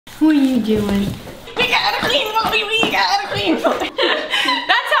What are you doing? We gotta clean Molly, we gotta clean Molly.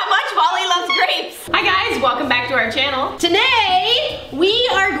 That's how much Molly loves grapes. Hi guys, welcome back to our channel. Today, we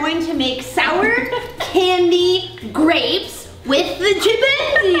are going to make sour candy grapes with the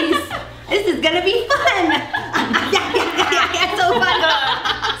chimpanzees. This is gonna be fun. It's so fun.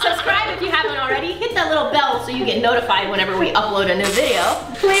 Subscribe if you haven't already. Hit that little bell so you get notified whenever we upload a new video.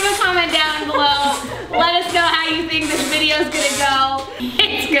 Leave a comment down below. Let us know how you think this video is gonna go.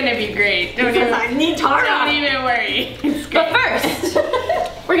 It's gonna be great. Don't even worry. But first,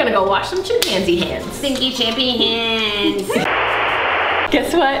 we're gonna go wash some chimpanzee hands. Stinky chimpy hands.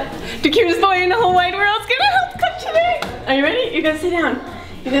 Guess what? The cutest boy in the whole wide world's gonna help cook today. Are you ready? You gotta sit down.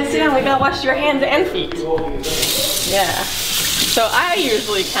 You gotta sit down. We gotta wash your hands and feet. Yeah. So I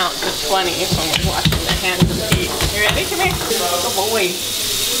usually count to 20 when we're washing the hands and feet. You ready? Come here. Good boy.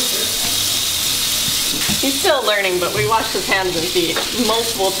 He's still learning, but we wash his hands and feet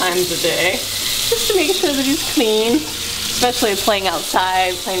multiple times a day just to make sure that he's clean, especially playing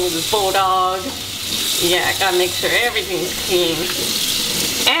outside, playing with his bulldog. Yeah, gotta make sure everything's clean.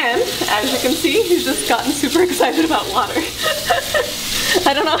 And as you can see, he's just gotten super excited about water.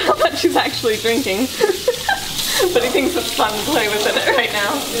 I don't know how much he's actually drinking, but he thinks it's fun to play with it right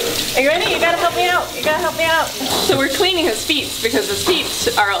now. Are you ready? You gotta help me out. You gotta help me out. So we're cleaning his feet because his feet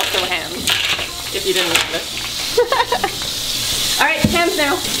are also hands, if you didn't notice. All right, hands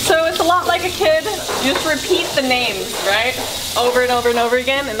now. So it's a lot like a kid. You just repeat the names, right? Over and over and over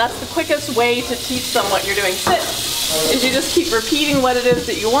again, and that's the quickest way to teach them what you're doing. Sit. Is you just keep repeating what it is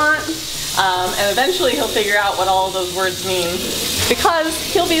that you want, and eventually he'll figure out what all of those words mean, because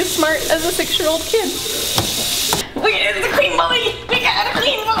he'll be as smart as a 6-year-old kid. We gotta clean Molly! We gotta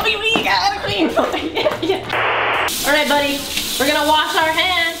clean Molly! We gotta clean Molly! Yeah. Alright buddy, we're gonna wash our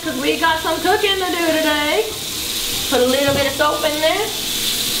hands because we got some cooking to do today. Put a little bit of soap in there.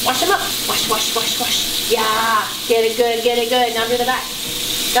 Wash them up. Wash, wash, wash, wash. Yeah, get it good, get it good. Now do the back.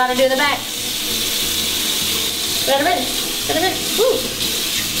 Gotta do the back. Gotta rinse, gotta rinse. Woo!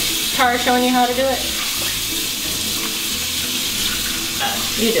 Tara's showing you how to do it.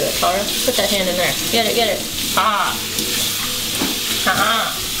 You do it, Tara. Put that hand in there. Get it, get it. Ha!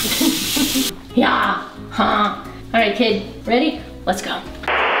 Ha! Yeah! Ha! Alright, kid. Ready? Let's go.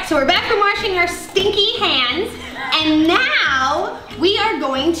 So we're back from washing our stinky hands, and now we are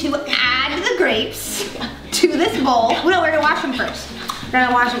going to add the grapes to this bowl. No, we're gonna wash them first. We're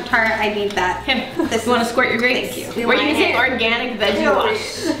gonna wash them. Tara, I need that. This you want to squirt your grapes? Thank you. We're using organic veggie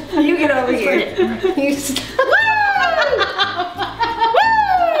wash. You get over here. You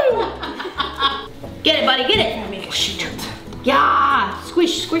Get it, buddy, get it. Oh, shoot. Yeah,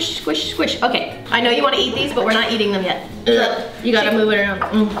 squish, squish, squish, squish. Okay, I know you want to eat these, but we're not eating them yet. You gotta move it around.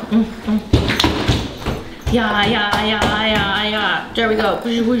 Yeah, yeah, yeah, yeah, yeah. There we go.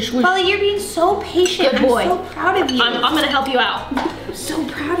 Molly, you're being so patient. Good boy. I'm so proud of you. I'm gonna help you out. I'm so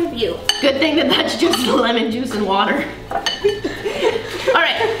proud of you. Good thing that that's just lemon juice and water. All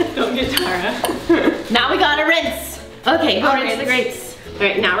right. Don't get Tara. Now we gotta rinse. Okay, go rinse the grapes. All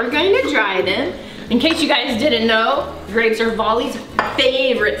right, now we're going to dry them. In case you guys didn't know, grapes are Volley's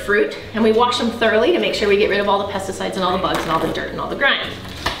favorite fruit, and we wash them thoroughly to make sure we get rid of all the pesticides and all the bugs and all the dirt and all the grime.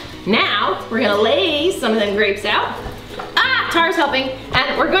 Now, we're gonna lay some of them grapes out. Ah, Tara's helping,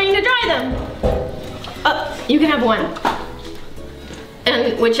 and we're going to dry them. You can have one.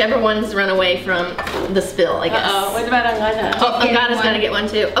 And whichever one's run away from the spill, I guess. What about Angada? Oh, Angada's gonna get one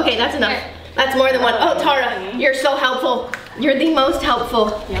too. Okay, that's enough. That's more than one. Oh, Tara, you're so helpful. You're the most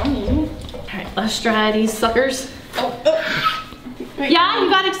helpful. Yummy. All right, let's dry these suckers. Yeah, you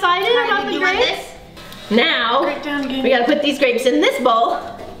got excited about the grapes? Now, we gotta put these grapes in this bowl.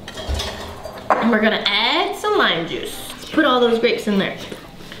 And we're gonna add some lime juice. Put all those grapes in there.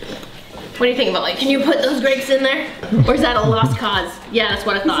 What do you think, Molly? Can you put those grapes in there? Or is that a lost cause? Yeah, that's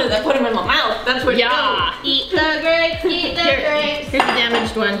what I thought. I put them in my mouth. That's what Eat the grapes, eat the grapes. Here's the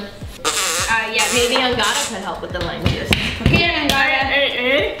damaged one. Yeah, maybe Angada could help with the lime juice. Here,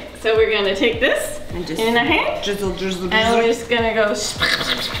 Angada. So we're gonna take this and just in our hand. Drizzle, drizzle, drizzle. And we're just gonna go.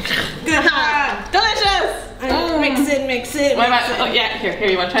 Delicious! Mix it, mix it. What about, oh yeah, here,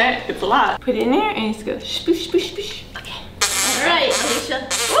 you wanna try it? It's a lot. Put it in there and just go spoosh, spoosh, spoosh. Okay. All right, Alicia.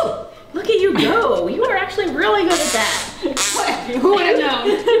 Whoa, look at you go. You are actually really good at that. What? Who would have known?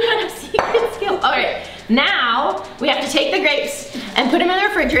 You had a secret skill. All right, now we have to take the grapes and put them in the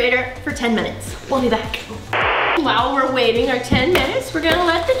refrigerator for 10 minutes. We'll be back. While we're waiting our 10 minutes, we're gonna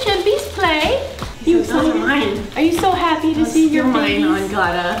let the chimpies play. You so mine. Are you so happy to see your babies?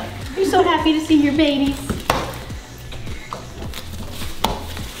 Angada. Are you so happy to see your babies?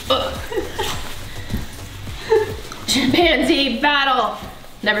 Chimpanzee battle.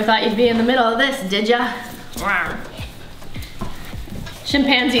 Never thought you'd be in the middle of this, did ya?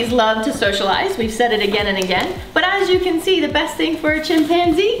 Chimpanzees love to socialize. We've said it again and again. But as you can see, the best thing for a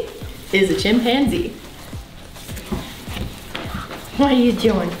chimpanzee is a chimpanzee. What are you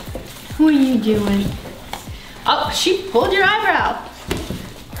doing? What are you doing? Oh, she pulled your eyebrow.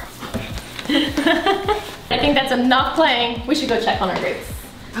 I think that's enough playing. We should go check on our grapes.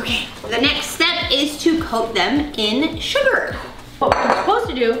 Okay, the next step is to coat them in sugar. What we're supposed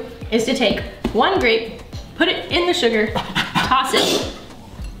to do is to take one grape, put it in the sugar, toss it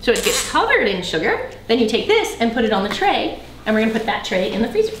so it gets covered in sugar. Then you take this and put it on the tray, and we're gonna put that tray in the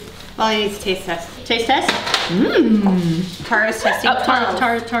freezer. Well, it needs a taste test. Taste test? Mmm. Tara's testing.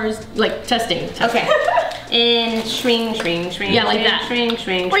 Oh, Tara's like testing. Okay. And shrink. Yeah, like that.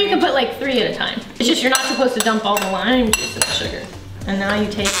 Shrink. Or you can put like 3 at a time. It's just you're not supposed to dump all the lime juice in the sugar. And now you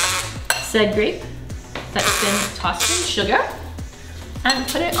take said grape that's been tossed in sugar and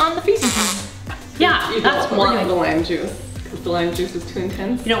put it on the freezing pan. Yeah, that's what we're doing. The lime juice, because the lime juice is too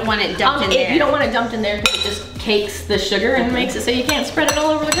intense. You don't want it dumped in there. You don't want it dumped in there because it just cakes the sugar and makes it so you can't spread it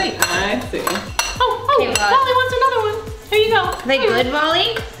all over the grape. I see. Oh, Okay, Molly wants another one. Here you go. Are they good,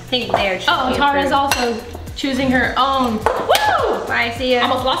 Molly? I think they're. Oh, Tara's also choosing her own. Woo! I see ya.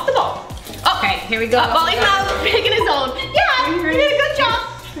 Almost lost the ball. Okay, here we go. Molly's now picking his own. Yeah, you did a good job.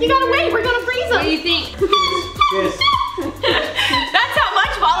 You gotta wait, we're gonna freeze them. What do you think? Yes. That's how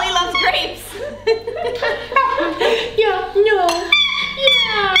much Molly loves grapes. Yeah, no.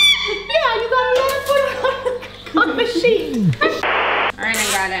 Yeah, you gotta let her put it on the machine. All right, I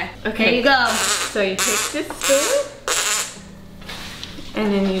got it. Okay. Here you go. So you take this spoon,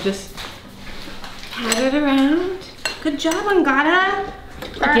 and then you just pat it around. Good job, Angada.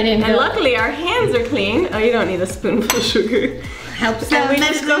 Get in. And luckily our hands are clean. Oh, you don't need a spoonful of sugar. Helps And we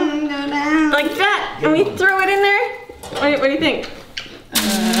just go down. like that, and we throw it in there. What do you think?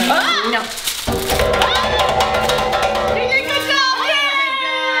 No.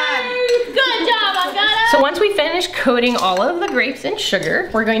 So once we finish coating all of the grapes in sugar,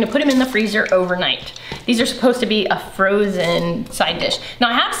 we're going to put them in the freezer overnight. These are supposed to be a frozen side dish. Now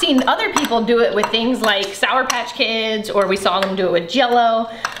I have seen other people do it with things like Sour Patch Kids, or we saw them do it with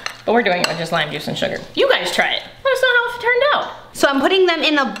Jell-O, but we're doing it with just lime juice and sugar. You guys try it. Let us know how it turned out. So I'm putting them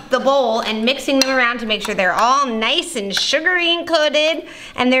in the bowl and mixing them around to make sure they're all nice and sugary and coated.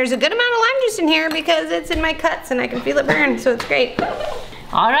 And there's a good amount of lime juice in here because it's in my cuts and I can feel it burn, so it's great.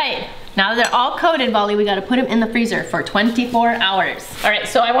 All right. Now that they're all coated, Volley, we gotta put them in the freezer for 24 hours. All right,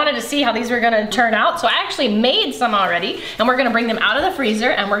 so I wanted to see how these were gonna turn out. So I actually made some already, and we're gonna bring them out of the freezer,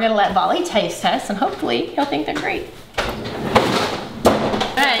 and we're gonna let Volley taste test, and hopefully he'll think they're great.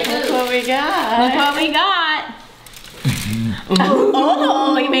 All right, Look what we got. look what we got.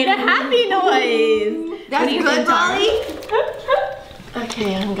 Oh, he made a happy noise. That's good, Molly.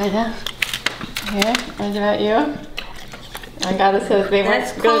 Okay, I'm gonna. Here, what about you? I gotta say they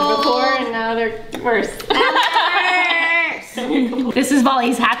weren't good before and now they're worse. This is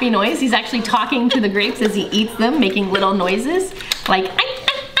Volley's happy noise. He's actually talking to the grapes as he eats them, making little noises like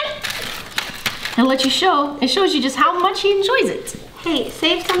and let you show. It shows you just how much he enjoys it. Hey,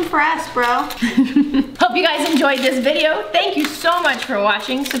 save some for us, bro. Hope you guys enjoyed this video. Thank you so much for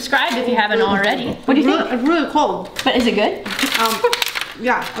watching. Subscribe if you haven't already. What do you think? It's really cold. But is it good?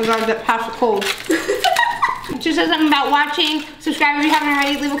 Yeah, I gotta get past the cold. Just say something about watching. Subscribe if you haven't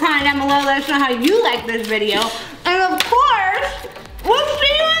already. Leave a comment down below. Let us know how you like this video. And of course, what's